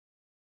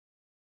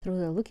through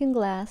the looking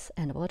glass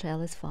and what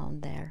Alice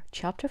found there.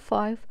 Chapter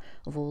 5,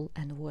 Wool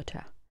and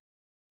Water.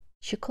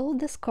 She caught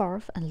the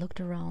scarf and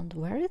looked around.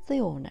 Where is the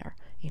owner?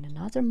 In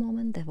another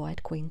moment the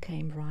White Queen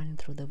came running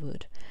through the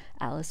wood.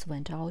 Alice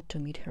went out to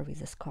meet her with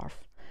the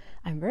scarf.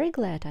 "I'm very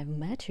glad I've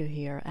met you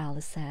here,"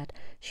 Alice said.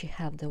 She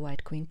helped the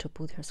White Queen to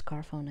put her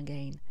scarf on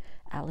again.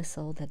 Alice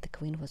saw that the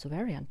Queen was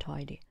very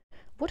untidy.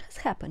 "What has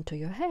happened to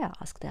your hair?"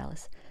 asked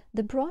Alice.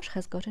 "The brush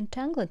has got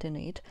entangled in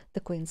it," the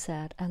Queen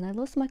said, "and I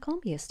lost my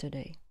comb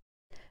yesterday."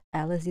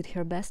 Alice did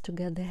her best to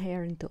get the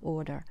hair into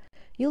order.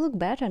 "You look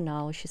better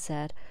now," she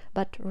said,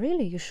 "but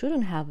really you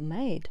should have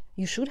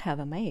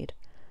a maid.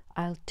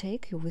 "I'll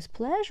take you with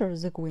pleasure,"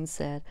 the Queen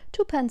said.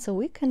 "2 pence a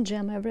week and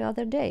jam every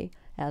other day."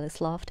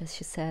 Alice laughed as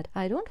she said,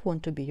 "I don't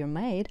want to be your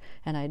maid,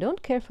 and I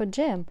don't care for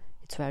jam."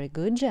 "It's very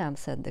good jam,"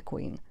 said the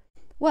Queen.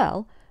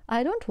 "Well,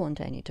 I don't want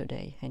any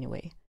today,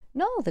 anyway."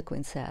 "No," the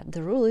Queen said,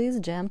 "the rule is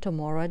jam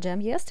tomorrow,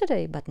 jam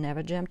yesterday, but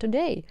never jam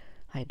today."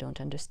 "I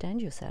don't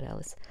understand you," said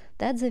Alice.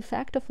 "That's the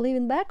effect of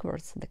living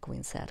backwards," the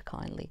Queen said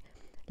kindly.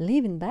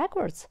 "Living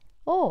backwards?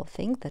 Oh,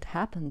 things that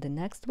happened the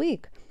next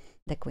week,"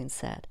 the Queen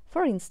said.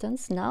 "For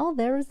instance, now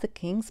there is the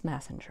King's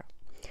messenger.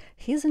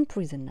 He's in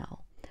prison now.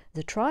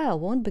 The trial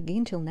won't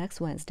begin till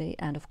next Wednesday,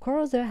 and of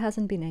course there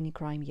hasn't been any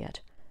crime yet."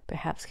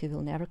 "Perhaps he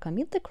will never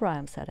commit the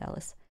crime," said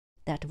Alice.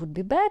 "That would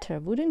be better,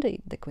 wouldn't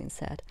it?" the Queen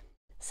said.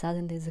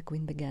 Suddenly the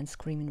Queen began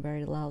screaming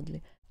very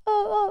loudly.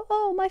 "Oh, oh,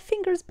 oh, my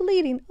finger's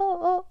bleeding! Oh,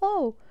 oh,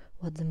 oh!"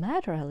 "What's the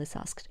matter?" Alice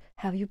asked.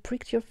 "Have you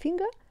pricked your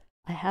finger?"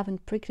 "I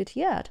haven't pricked it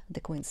yet," the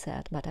Queen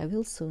said, "but I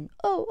will soon."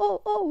 "Oh,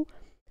 oh, oh!"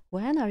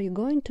 "When are you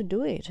going to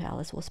do it?"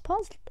 Alice was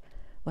puzzled.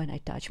 "When I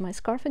touch my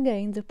scarf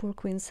again," the poor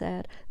Queen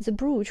said. "The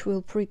brooch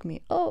will prick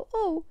me. Oh,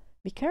 oh!"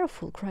 "Be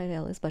careful!" cried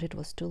Alice, but it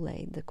was too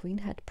late. The Queen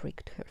had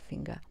pricked her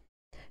finger.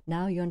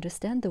 "Now you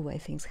understand the way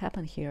things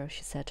happen here,"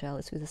 she said to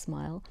Alice with a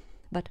smile.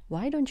 "But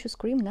why don't you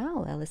scream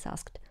now?" Alice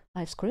asked.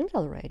 "I've screamed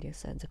already,"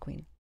 said the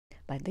Queen.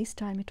 By this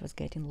time it was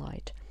getting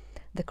light.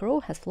 "The crow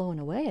has flown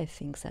away, I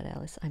think," said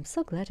Alice. "I'm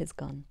so glad it's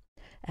gone."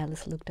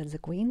 Alice looked at the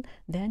Queen,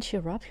 then she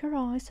rubbed her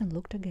eyes and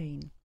looked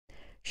again.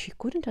 She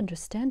couldn't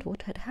understand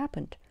what had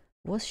happened.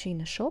 Was she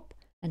in a shop?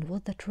 And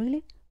was it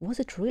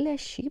really a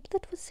sheep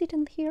that was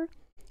sitting here?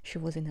 She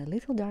was in a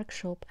little dark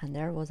shop, and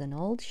there was an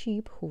old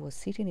sheep who was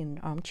sitting in an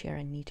armchair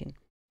and knitting.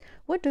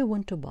 "What do you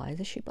want to buy?"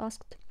 the sheep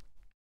asked.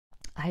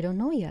 "I don't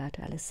know yet,"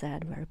 Alice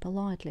said very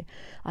politely.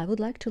 "I would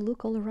like to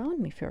look all around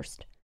me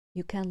first."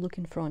 "You can look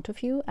in front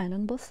of you and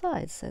on both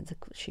sides," said the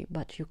sheep,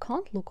 "but you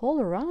can't look all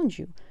around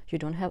you. You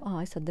don't have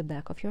eyes at the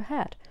back of your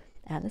head."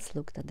 Alice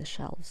looked at the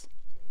shelves.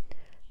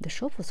 The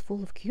shop was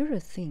full of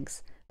curious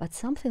things, but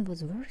something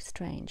was very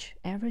strange.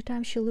 Every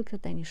time she looked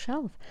at any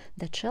shelf,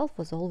 that shelf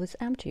was always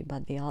empty,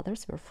 but the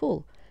others were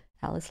full.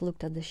 Alice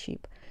looked at the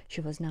sheep.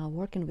 She was now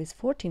working with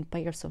 14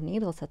 pairs of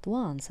needles at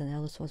once, and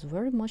Alice was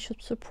very much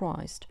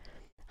surprised.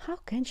 "How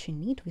can she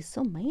knit with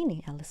so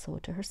many?" Alice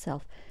thought to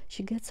herself.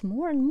 "She gets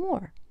more and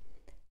more."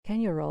 "Can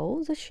you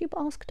row?" the sheep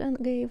asked,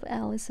 and gave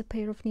Alice a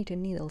pair of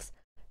knitting needles.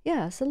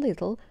 "Yes, a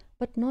little,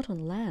 but not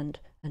on land,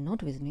 and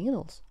not with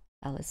needles,"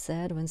 Alice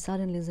said, when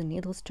suddenly the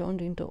needles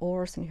turned into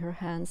oars in her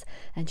hands,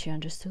 and she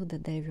understood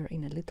that they were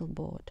in a little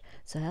boat,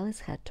 so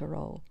Alice had to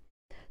row.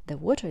 "The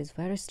water is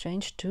very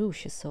strange too,"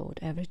 she thought.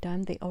 "Every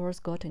time the oars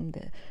got in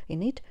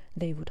it,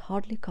 they would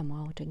hardly come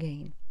out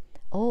again."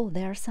 "Oh,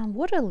 there are some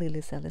water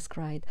lilies!" Alice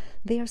cried.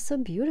 "They are so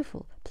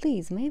beautiful.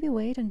 Please, maybe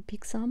wait and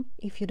pick some,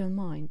 if you don't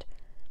mind."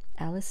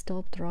 Alice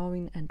stopped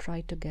rowing and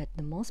tried to get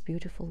the most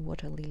beautiful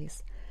water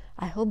lilies.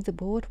 "I hope the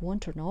boat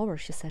won't turn over,"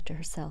 she said to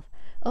herself.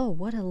 "Oh,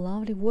 what a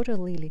lovely water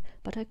lily,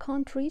 but I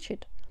can't reach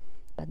it."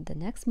 But the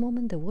next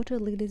moment the water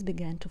lilies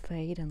began to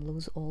fade and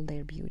lose all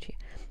their beauty.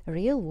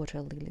 Real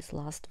water lilies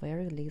last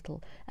very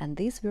little, and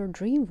these were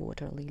dream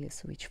water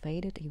lilies, which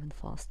faded even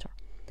faster.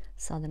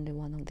 Suddenly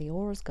one of the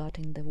oars got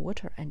in the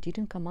water and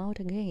didn't come out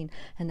again,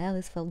 and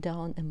Alice fell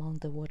down among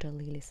the water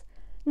lilies.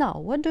 "Now,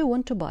 what do you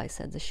want to buy?"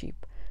 said the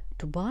sheep.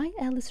 "To buy?"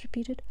 Alice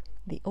repeated.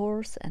 The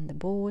oars and the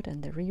boat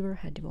and the river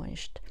had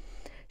vanished.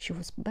 She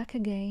was back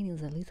again in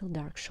the little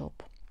dark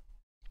shop.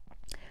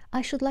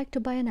 "I should like to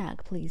buy an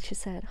egg, please," she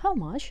said. "How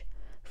much?"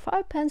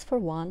 5 pence for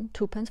one,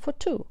 2 pence for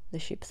two," the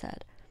sheep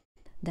said.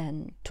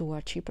 "Then 2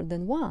 are cheaper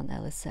than 1,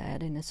 Alice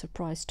said in a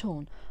surprised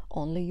tone.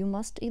 "Only you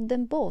must eat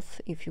them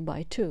both if you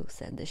buy 2,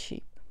 said the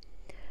sheep.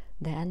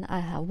 "Then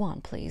I have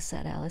 1, please,"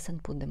 said Alice,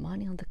 and put the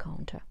money on the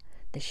counter.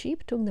 The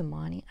sheep took the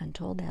money and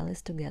told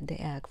Alice to get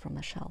the egg from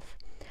a shelf.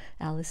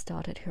 Alice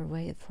started her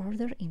way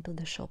further into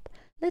the shop.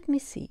 "Let me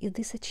see, is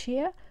this a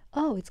chair?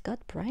 Oh, it's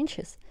got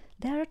branches.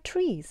 There are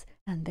trees,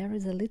 and there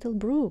is a little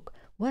brook.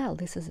 Well,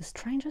 this is the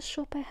strangest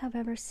shop I have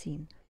ever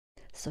seen."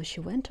 So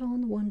she went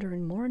on,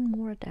 wondering more and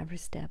more at every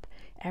step.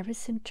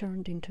 Everything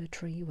turned into a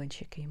tree when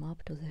she came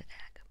up to the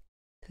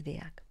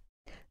egg.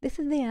 This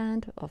is the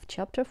end of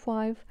chapter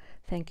 5.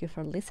 Thank you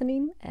for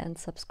listening, and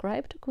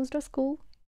subscribe to Kuzdra.School.